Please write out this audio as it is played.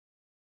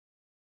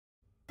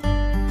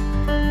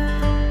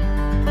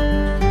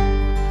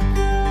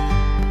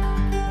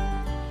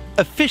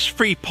A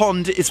fish-free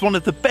pond is one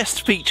of the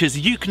best features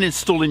you can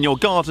install in your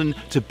garden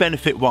to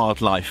benefit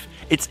wildlife.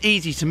 It's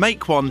easy to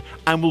make one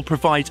and will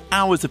provide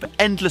hours of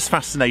endless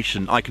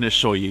fascination, I can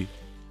assure you.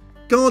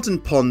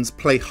 Garden ponds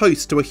play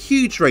host to a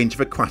huge range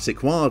of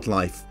aquatic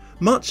wildlife,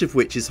 much of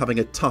which is having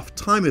a tough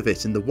time of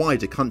it in the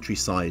wider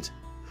countryside.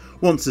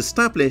 Once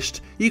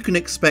established, you can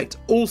expect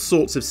all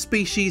sorts of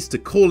species to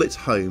call it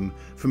home,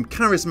 from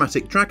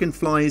charismatic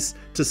dragonflies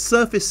to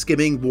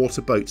surface-skimming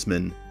water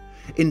boatmen.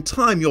 In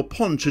time, your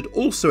pond should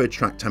also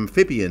attract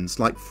amphibians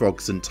like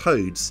frogs and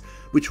toads,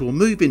 which will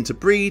move into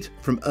breed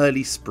from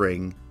early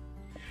spring.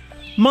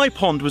 My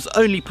pond was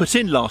only put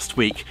in last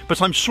week,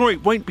 but I'm sure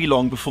it won't be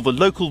long before the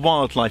local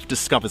wildlife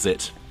discovers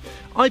it.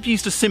 I've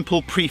used a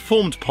simple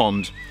pre-formed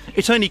pond.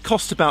 It only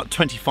cost about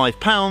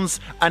 £25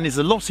 and is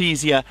a lot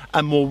easier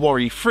and more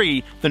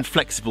worry-free than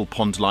flexible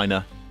pond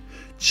liner.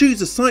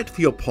 Choose a site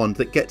for your pond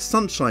that gets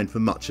sunshine for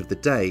much of the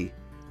day.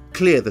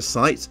 Clear the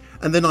site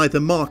and then either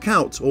mark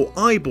out or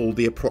eyeball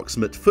the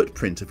approximate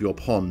footprint of your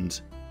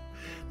pond.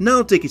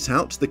 Now dig it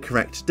out to the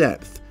correct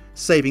depth,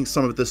 saving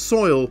some of the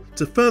soil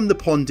to firm the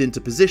pond into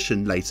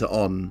position later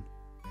on.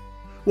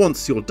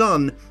 Once you're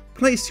done,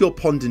 place your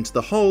pond into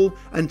the hole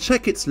and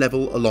check its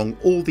level along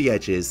all the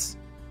edges.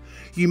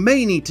 You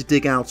may need to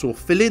dig out or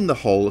fill in the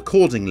hole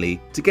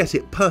accordingly to get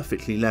it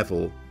perfectly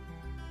level.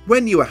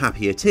 When you are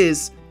happy it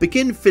is,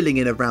 begin filling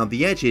in around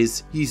the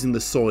edges using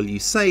the soil you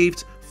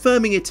saved,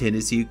 firming it in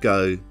as you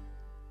go.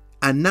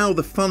 And now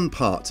the fun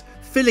part,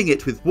 filling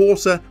it with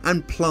water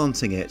and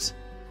planting it.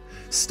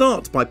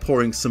 Start by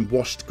pouring some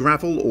washed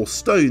gravel or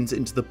stones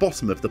into the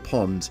bottom of the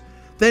pond,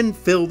 then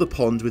fill the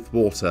pond with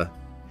water.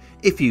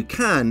 If you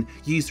can,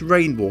 use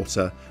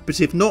rainwater, but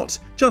if not,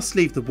 just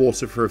leave the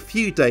water for a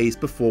few days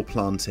before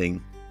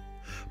planting.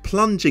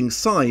 Plunging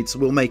sides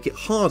will make it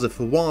harder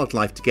for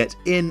wildlife to get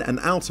in and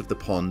out of the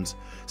pond,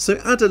 so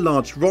add a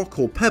large rock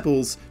or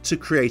pebbles to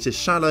create a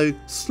shallow,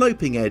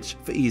 sloping edge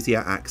for easier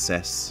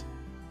access.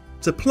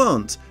 To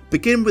plant,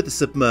 begin with a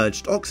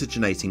submerged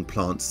oxygenating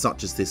plant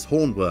such as this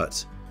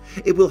hornwort.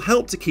 It will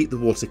help to keep the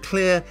water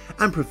clear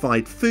and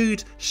provide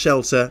food,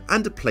 shelter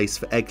and a place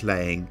for egg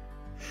laying.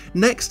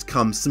 Next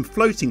comes some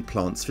floating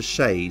plants for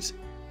shade.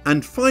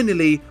 And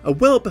finally, a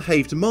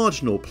well-behaved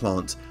marginal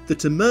plant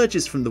that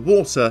emerges from the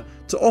water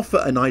to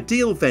offer an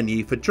ideal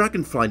venue for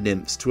dragonfly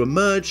nymphs to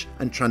emerge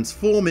and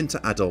transform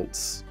into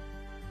adults.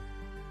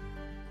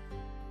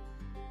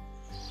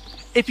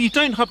 If you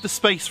don't have the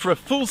space for a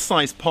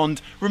full-size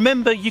pond,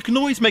 remember you can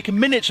always make a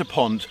miniature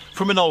pond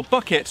from an old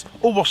bucket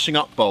or washing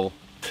up bowl.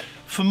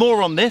 For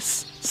more on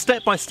this,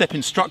 step-by-step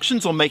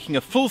instructions on making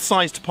a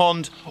full-sized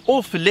pond,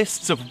 or for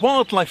lists of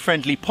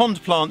wildlife-friendly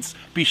pond plants,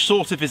 be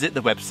sure to visit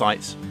the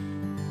website.